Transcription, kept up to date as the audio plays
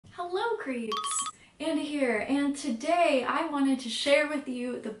Hello creeps! Andy here, and today I wanted to share with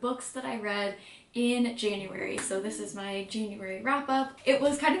you the books that I read in January. So this is my January wrap up. It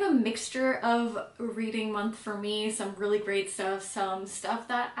was kind of a mixture of reading month for me, some really great stuff, some stuff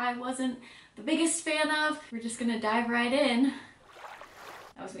that I wasn't the biggest fan of. We're just gonna dive right in.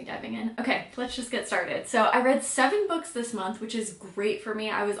 That was me diving in. Okay, let's just get started. So I read 7 books this month, which is great for me.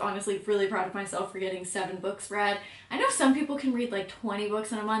 I was honestly really proud of myself for getting 7 books read. I know some people can read like 20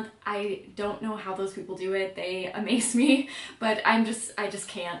 books in a month. I don't know how those people do it. They amaze me, but I just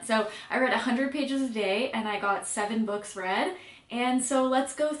can't. So I read 100 pages a day and I got 7 books read. And so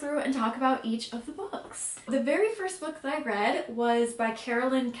let's go through and talk about each of the books. The very first book that I read was by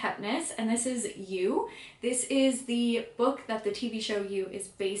Carolyn Kepnes, and this is You. This is the book that the TV show You is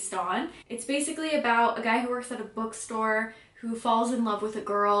based on. It's basically about a guy who works at a bookstore who falls in love with a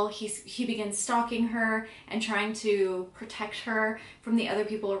girl. He begins stalking her and trying to protect her from the other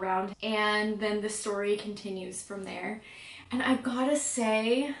people around, and then the story continues from there. And I gotta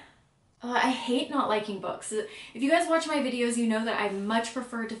say, I hate not liking books. If you guys watch my videos, you know that I much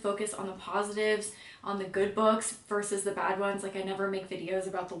prefer to focus on the positives, on the good books versus the bad ones. Like, I never make videos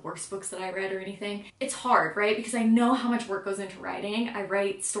about the worst books that I read or anything. It's hard, right? Because I know how much work goes into writing. I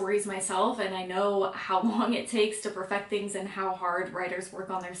write stories myself and I know how long it takes to perfect things and how hard writers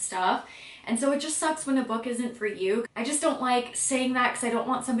work on their stuff. And so it just sucks when a book isn't for you. I just don't like saying that because I don't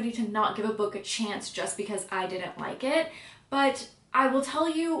want somebody to not give a book a chance just because I didn't like it. But I will tell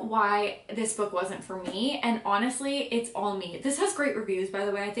you why this book wasn't for me, and honestly, it's all me. This has great reviews, by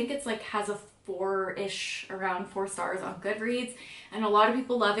the way. I think it's like has a 4-ish, around 4 stars on Goodreads, and a lot of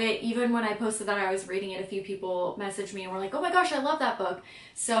people love it. Even when I posted that I was reading it, a few people messaged me and were like, oh my gosh, I love that book.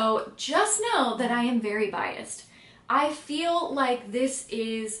 So just know that I am very biased. I feel like this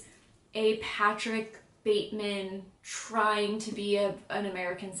is a Patrick Bateman trying to be an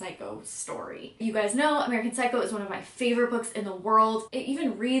American Psycho story. You guys know American Psycho is one of my favorite books in the world. It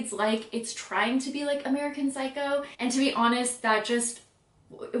even reads like it's trying to be like American Psycho, and to be honest,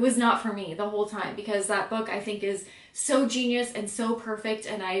 it was not for me the whole time, because that book I think is so genius and so perfect,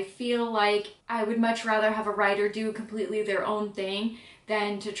 and I feel like I would much rather have a writer do completely their own thing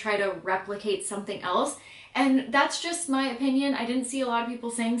than to try to replicate something else. And that's just my opinion. I didn't see a lot of people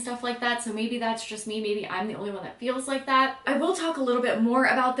saying stuff like that, so maybe that's just me. Maybe I'm the only one that feels like that. I will talk a little bit more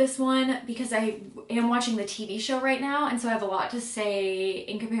about this one because I am watching the TV show right now, and so I have a lot to say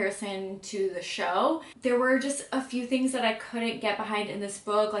in comparison to the show. There were just a few things that I couldn't get behind in this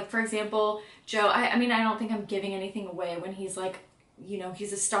book. Like, for example, Joe, I mean, I don't think I'm giving anything away when he's like, you know,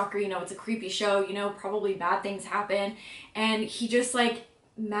 he's a stalker, you know, it's a creepy show, you know, probably bad things happen, and he just like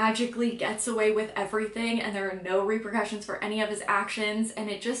magically gets away with everything and there are no repercussions for any of his actions, and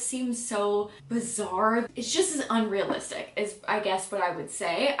it just seems so bizarre. It's just as unrealistic is, I guess, what I would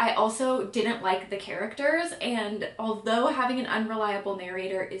say. I also didn't like the characters, and although having an unreliable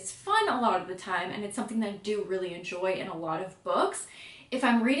narrator is fun a lot of the time, and it's something that I do really enjoy in a lot of books, if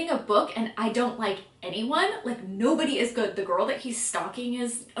I'm reading a book and I don't like anyone, like nobody is good. The girl that he's stalking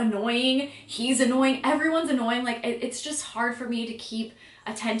is annoying, he's annoying, everyone's annoying. Like it's just hard for me to keep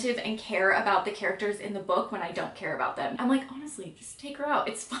attentive and care about the characters in the book when I don't care about them. I'm like, honestly, just take her out,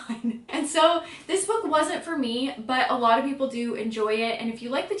 it's fine. And so this book wasn't for me, but a lot of people do enjoy it. And if you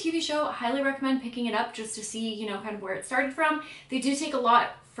like the TV show, I highly recommend picking it up just to see, you know, kind of where it started from. They do take a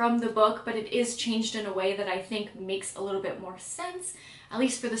lot from the book, but it is changed in a way that I think makes a little bit more sense, at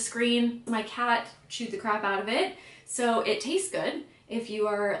least for the screen. My cat chewed the crap out of it, so it tastes good. If you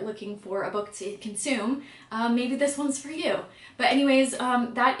are looking for a book to consume, maybe this one's for you. But anyways,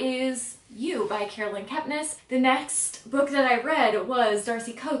 that is You by Carolyn Kepnes. The next book that I read was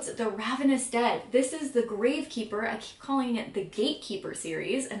Darcy Coates' The Ravenous Dead. This is the Gravekeeper. I keep calling it the Gatekeeper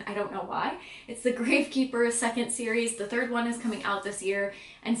series, and I don't know why. It's the Gravekeeper second series. The third one is coming out this year,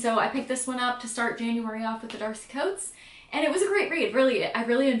 and so I picked this one up to start January off with the Darcy Coates. And it was a great read, really. I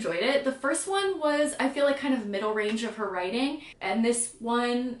really enjoyed it. The first one was, I feel like, kind of middle range of her writing. And this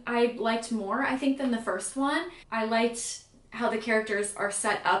one I liked more, I think, than the first one. I liked how the characters are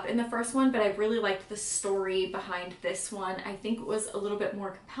set up in the first one, but I really liked the story behind this one. I think it was a little bit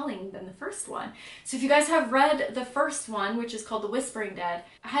more compelling than the first one. So if you guys have read the first one, which is called The Whispering Dead,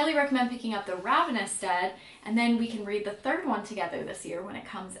 I highly recommend picking up The Ravenous Dead, and then we can read the third one together this year when it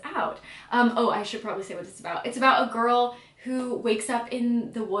comes out. Oh, I should probably say what it's about. It's about a girl who wakes up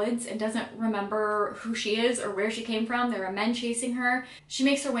in the woods and doesn't remember who she is or where she came from. There are men chasing her. She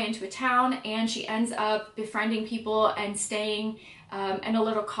makes her way into a town and she ends up befriending people and staying in a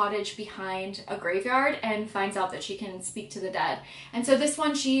little cottage behind a graveyard, and finds out that she can speak to the dead. And so this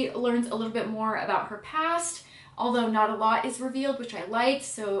one, she learns a little bit more about her past, although not a lot is revealed, which I liked,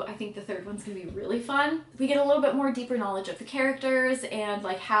 so I think the third one's gonna be really fun. We get a little bit more deeper knowledge of the characters and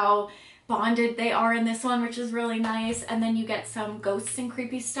like how bonded they are in this one, which is really nice, and then you get some ghosts and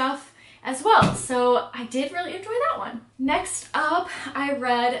creepy stuff as well. So I did really enjoy that one. Next up, I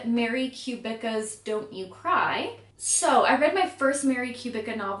read Mary Kubica's Don't You Cry. So I read my first Mary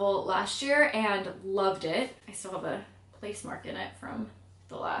Kubica novel last year and loved it. I still have a place mark in it from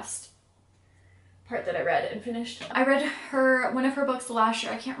the last part that I read and finished. I read one of her books last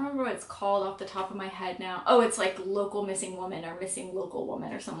year. I can't remember what it's called off the top of my head now. Oh, it's like Local Missing Woman or Missing Local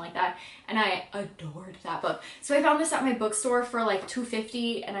Woman or something like that. And I adored that book. So I found this at my bookstore for like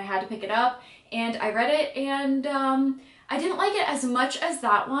 $2.50 and I had to pick it up. And I read it and I didn't like it as much as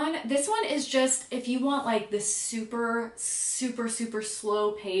that one. This one is just, if you want like this super, super, super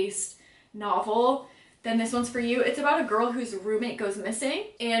slow paced novel, then this one's for you. It's about a girl whose roommate goes missing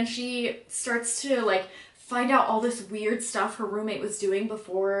and she starts to like find out all this weird stuff her roommate was doing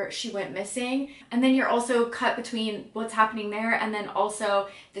before she went missing. And then you're also cut between what's happening there and then also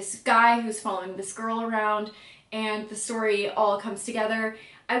this guy who's following this girl around, and the story all comes together.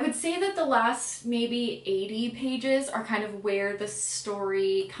 I would say that the last maybe 80 pages are kind of where the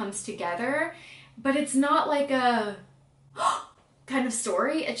story comes together, but it's not like a kind of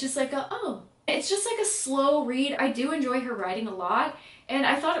story. It's just like a, oh. It's just like a slow read. I do enjoy her writing a lot, and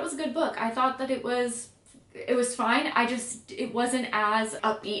I thought it was a good book. I thought that it was fine. It wasn't as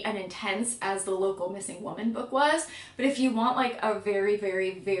upbeat and intense as the Local Missing Woman book was, but if you want like a very,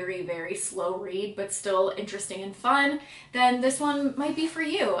 very, very, very slow read, but still interesting and fun, then this one might be for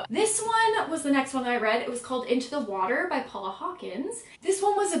you. This one was the next one that I read. It was called Into the Water by Paula Hawkins. This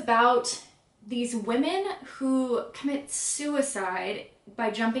one was about these women who commit suicide by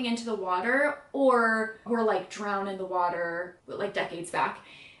jumping into the water or were like drowned in the water like decades back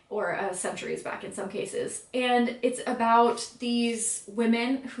or centuries back in some cases. And it's about these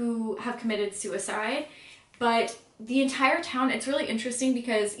women who have committed suicide, but the entire town, it's really interesting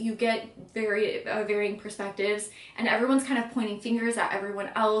because you get very varying perspectives and everyone's kind of pointing fingers at everyone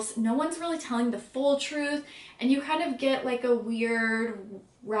else. No one's really telling the full truth, and you kind of get like a weird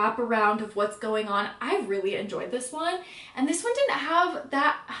wrap around of what's going on. I really enjoyed this one, and this one didn't have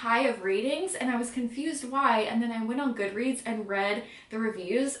that high of ratings and I was confused why, and then I went on Goodreads and read the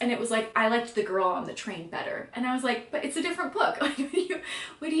reviews and it was like, I liked The Girl on the Train better, and I was like, but it's a different book. Like,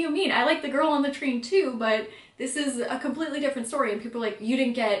 what do you mean? I like The Girl on the Train too, but this is a completely different story. And people are like, you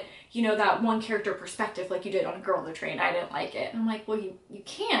didn't get, you know, that one character perspective like you did on A Girl on the Train. I didn't like it. And I'm like, well, you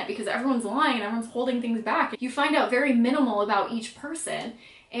can't, because everyone's lying and everyone's holding things back. You find out very minimal about each person.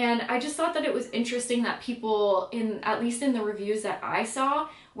 And I just thought that it was interesting that people, at least in the reviews that I saw,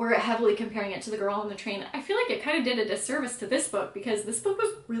 were heavily comparing it to The Girl on the Train. I feel like it kind of did a disservice to this book because this book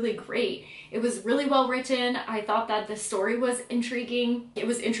was really great. It was really well written. I thought that the story was intriguing. It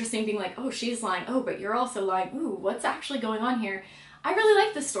was interesting being like, oh, she's lying. Oh, but you're also lying. Ooh, what's actually going on here? I really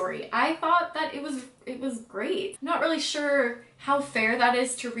liked the story. I thought that it was great. I'm not really sure how fair that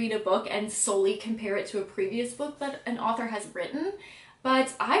is to read a book and solely compare it to a previous book that an author has written.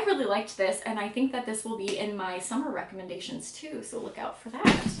 But I really liked this, and I think that this will be in my summer recommendations too, so look out for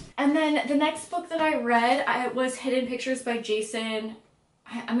that. And then the next book that I read was Hidden Pictures by Jason,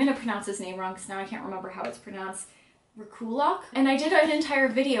 I'm gonna pronounce his name wrong because now I can't remember how it's pronounced, Rekulak. And I did an entire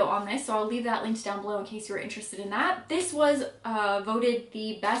video on this, so I'll leave that linked down below in case you were interested in that. This was voted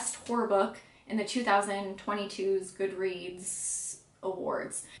the best horror book in the 2022's Goodreads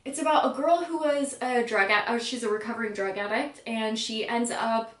Awards. It's about a girl who was she's a recovering drug addict, and she ends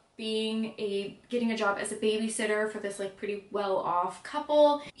up getting a job as a babysitter for this like pretty well-off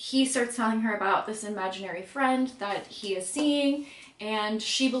couple. He starts telling her about this imaginary friend that he is seeing, and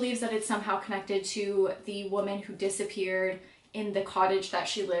she believes that it's somehow connected to the woman who disappeared in the cottage that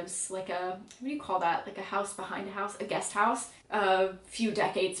she lives, like a, what do you call that? Like a house behind a house, a guest house, a few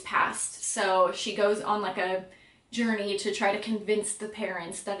decades past. So she goes on like a journey to try to convince the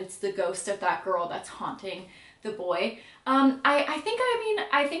parents that it's the ghost of that girl that's haunting the boy.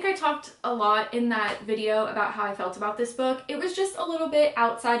 I think I talked a lot in that video about how I felt about this book. It was just a little bit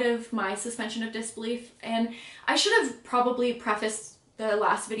outside of my suspension of disbelief, and I should have probably prefaced the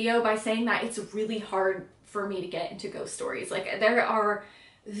last video by saying that it's really hard for me to get into ghost stories. Like, there are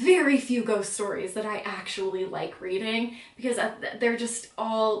very few ghost stories that I actually like reading because they're just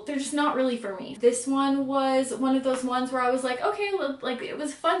not really for me. This one was one of those ones where I was like, okay, like it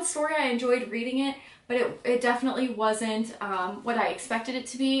was a fun story, I enjoyed reading it, but it definitely wasn't what I expected it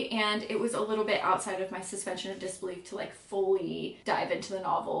to be, and it was a little bit outside of my suspension of disbelief to like fully dive into the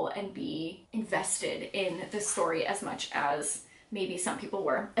novel and be invested in the story as much as maybe some people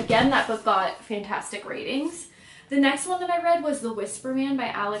were. Again, that book got fantastic ratings. The next one that I read was The Whisper Man by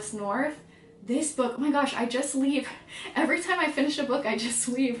Alex North. This book, oh my gosh, I just leave, every time I finish a book, I just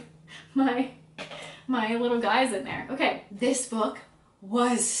leave my little guys in there. Okay, this book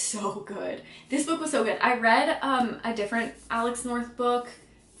was so good. This book was so good. I read a different Alex North book,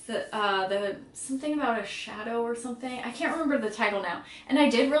 the something about a shadow or something. I can't remember the title now. And I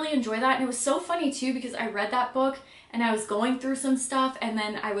did really enjoy that. And it was so funny too, because I read that book and I was going through some stuff, and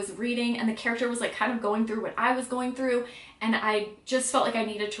then I was reading and the character was like kind of going through what I was going through, and I just felt like I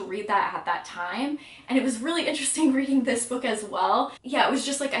needed to read that at that time. And it was really interesting reading this book as well. Yeah, it was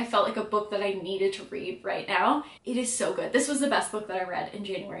just like I felt like a book that I needed to read right now. It is so good. This was the best book that I read in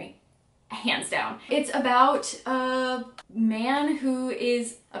January. Hands down. It's about a man who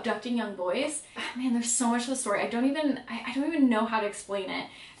is abducting young boys. Man, there's so much to the story. I don't even know how to explain it.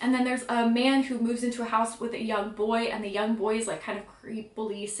 And then there's a man who moves into a house with a young boy, and the young boy is like kind of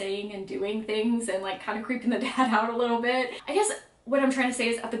creepily saying and doing things and like kind of creeping the dad out a little bit. I guess what I'm trying to say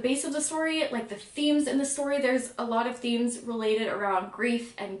is at the base of the story, like the themes in the story, there's a lot of themes related around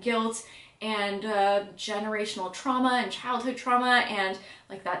grief and guilt and generational trauma and childhood trauma, and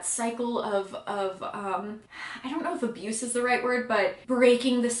like that cycle of I don't know if abuse is the right word, but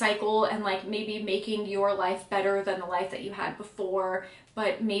breaking the cycle and like maybe making your life better than the life that you had before,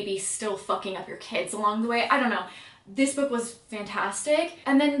 but maybe still fucking up your kids along the way. I don't know. This book was fantastic.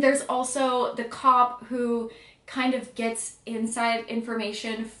 And then there's also the cop who kind of gets inside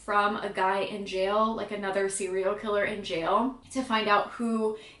information from a guy in jail, like another serial killer in jail, to find out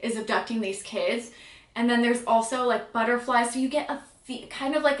who is abducting these kids. And then there's also like butterflies, so you get a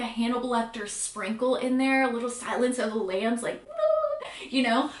kind of like a Hannibal Lecter sprinkle in there, a little Silence of the Lambs, like, you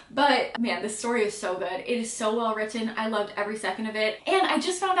know. But man, this story is so good. It is so well written. I loved every second of it. And I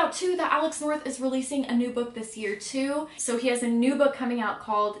just found out too that Alex North is releasing a new book this year too. So he has a new book coming out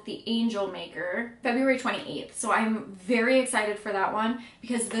called The Angel Maker, February 28th. So I'm very excited for that one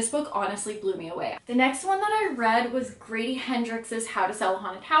because this book honestly blew me away. The next one that I read was Grady Hendrix's How to Sell a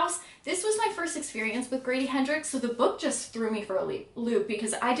Haunted House. This was my first experience with Grady Hendrix, so the book just threw me for a loop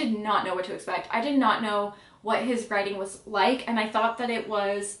because I did not know what to expect. I did not know what his writing was like, and I thought that it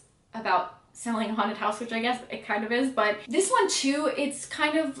was about selling a haunted house, which I guess it kind of is. But this one too, it's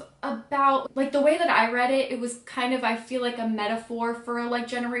kind of about, like, the way that I read it, it was kind of, I feel like, a metaphor for like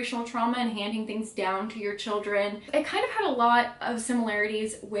generational trauma and handing things down to your children. It kind of had a lot of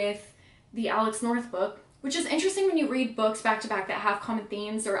similarities with the Alex North book, which is interesting when you read books back to back that have common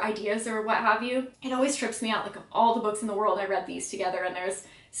themes or ideas or what have you. It always trips me out, like of all the books in the world, I read these together and there's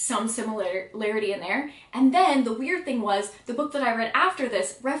some similarity in there. And then the weird thing was the book that I read after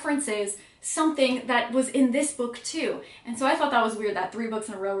this references something that was in this book too. And so I thought that was weird that 3 books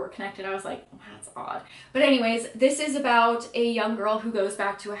in a row were connected. I was like, oh, that's odd. But anyways, this is about a young girl who goes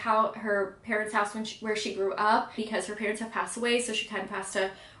back to her parents' house where she grew up because her parents have passed away. So she kind of has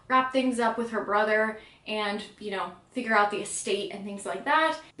to wrap things up with her brother and, you know, figure out the estate and things like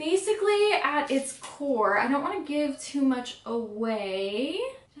that. Basically, at its core, I don't want to give too much away.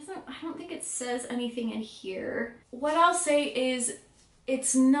 I don't think it says anything in here. What I'll say is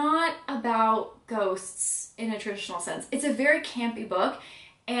it's not about ghosts in a traditional sense. It's a very campy book,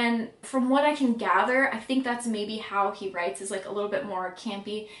 and from what I can gather, I think that's maybe how he writes, is like a little bit more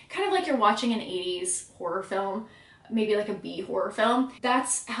campy, kind of like you're watching an 80s horror film, maybe like a B horror film.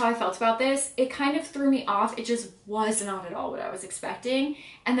 That's how I felt about this. It kind of threw me off. It just was not at all what I was expecting.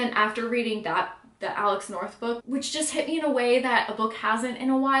 And then after reading the Alex North book, which just hit me in a way that a book hasn't in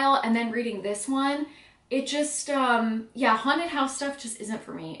a while, and then reading this one, it just, yeah, haunted house stuff just isn't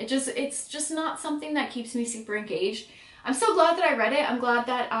for me. It's just not something that keeps me super engaged. I'm so glad that I read it. I'm glad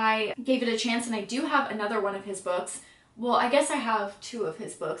that I gave it a chance, and I do have another one of his books. Well, I guess I have 2 of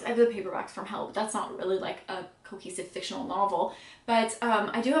his books. I have the paperbacks from Hell, but that's not really like a cohesive fictional novel. But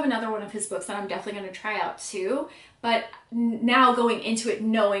I do have another one of his books that I'm definitely going to try out too. But now going into it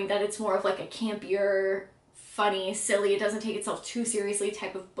knowing that it's more of like a campier, funny, silly, it doesn't take itself too seriously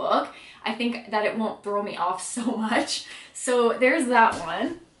type of book, I think that it won't throw me off so much. So there's that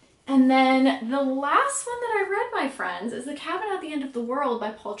one. And then the last one that I read, my friends, is The Cabin at the End of the World by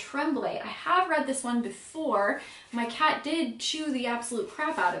Paul Tremblay. I have read this one before. My cat did chew the absolute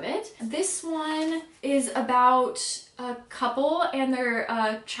crap out of it. This one is about a couple and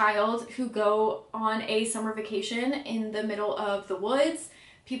their child who go on a summer vacation in the middle of the woods.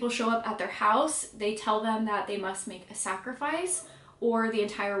 People show up at their house. They tell them that they must make a sacrifice or the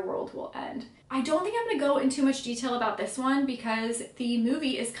entire world will end. I don't think I'm going to go into much detail about this one because the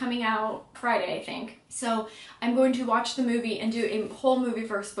movie is coming out Friday, I think. So I'm going to watch the movie and do a whole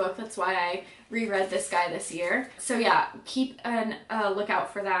movie-verse book. That's why I reread this guy this year. So yeah, keep a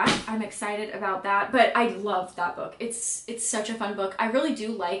lookout for that. I'm excited about that, but I love that book. It's such a fun book. I really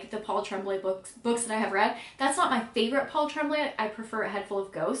do like the Paul Tremblay books that I have read. That's not my favorite Paul Tremblay. I prefer A Head Full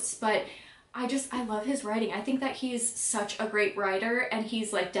of Ghosts, but I love his writing. I think that he's such a great writer, and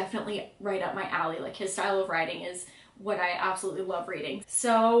he's like definitely right up my alley. Like his style of writing is what I absolutely love reading.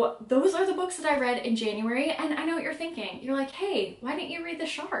 So those are the books that I read in January, and I know what you're thinking. You're like, hey, why didn't you read The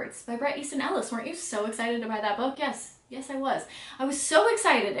Shards by Bret Easton Ellis? Weren't you so excited to buy that book? Yes, I was. I was so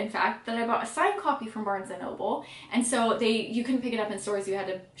excited, in fact, that I bought a signed copy from Barnes & Noble, and so you couldn't pick it up in stores, you had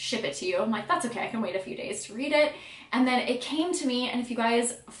to ship it to you. I'm like, that's okay, I can wait a few days to read it. And then it came to me, and if you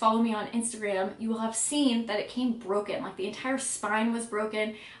guys follow me on Instagram, you will have seen that it came broken. Like the entire spine was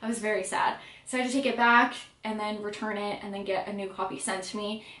broken. I was very sad. So I had to take it back and then return it and then get a new copy sent to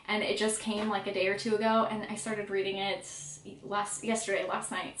me. And it just came like a day or two ago, and I started reading it last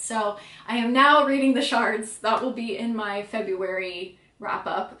night. So I am now reading The Shards. That will be in my February wrap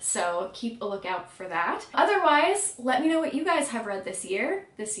up, so keep a lookout for that. Otherwise, let me know what you guys have read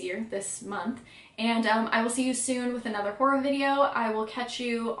this month, and I will see you soon with another horror video. I will catch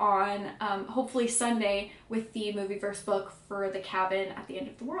you on hopefully Sunday with the movie verse book for The Cabin at the End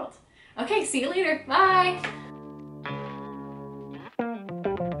of the World. Okay, see you later. Bye!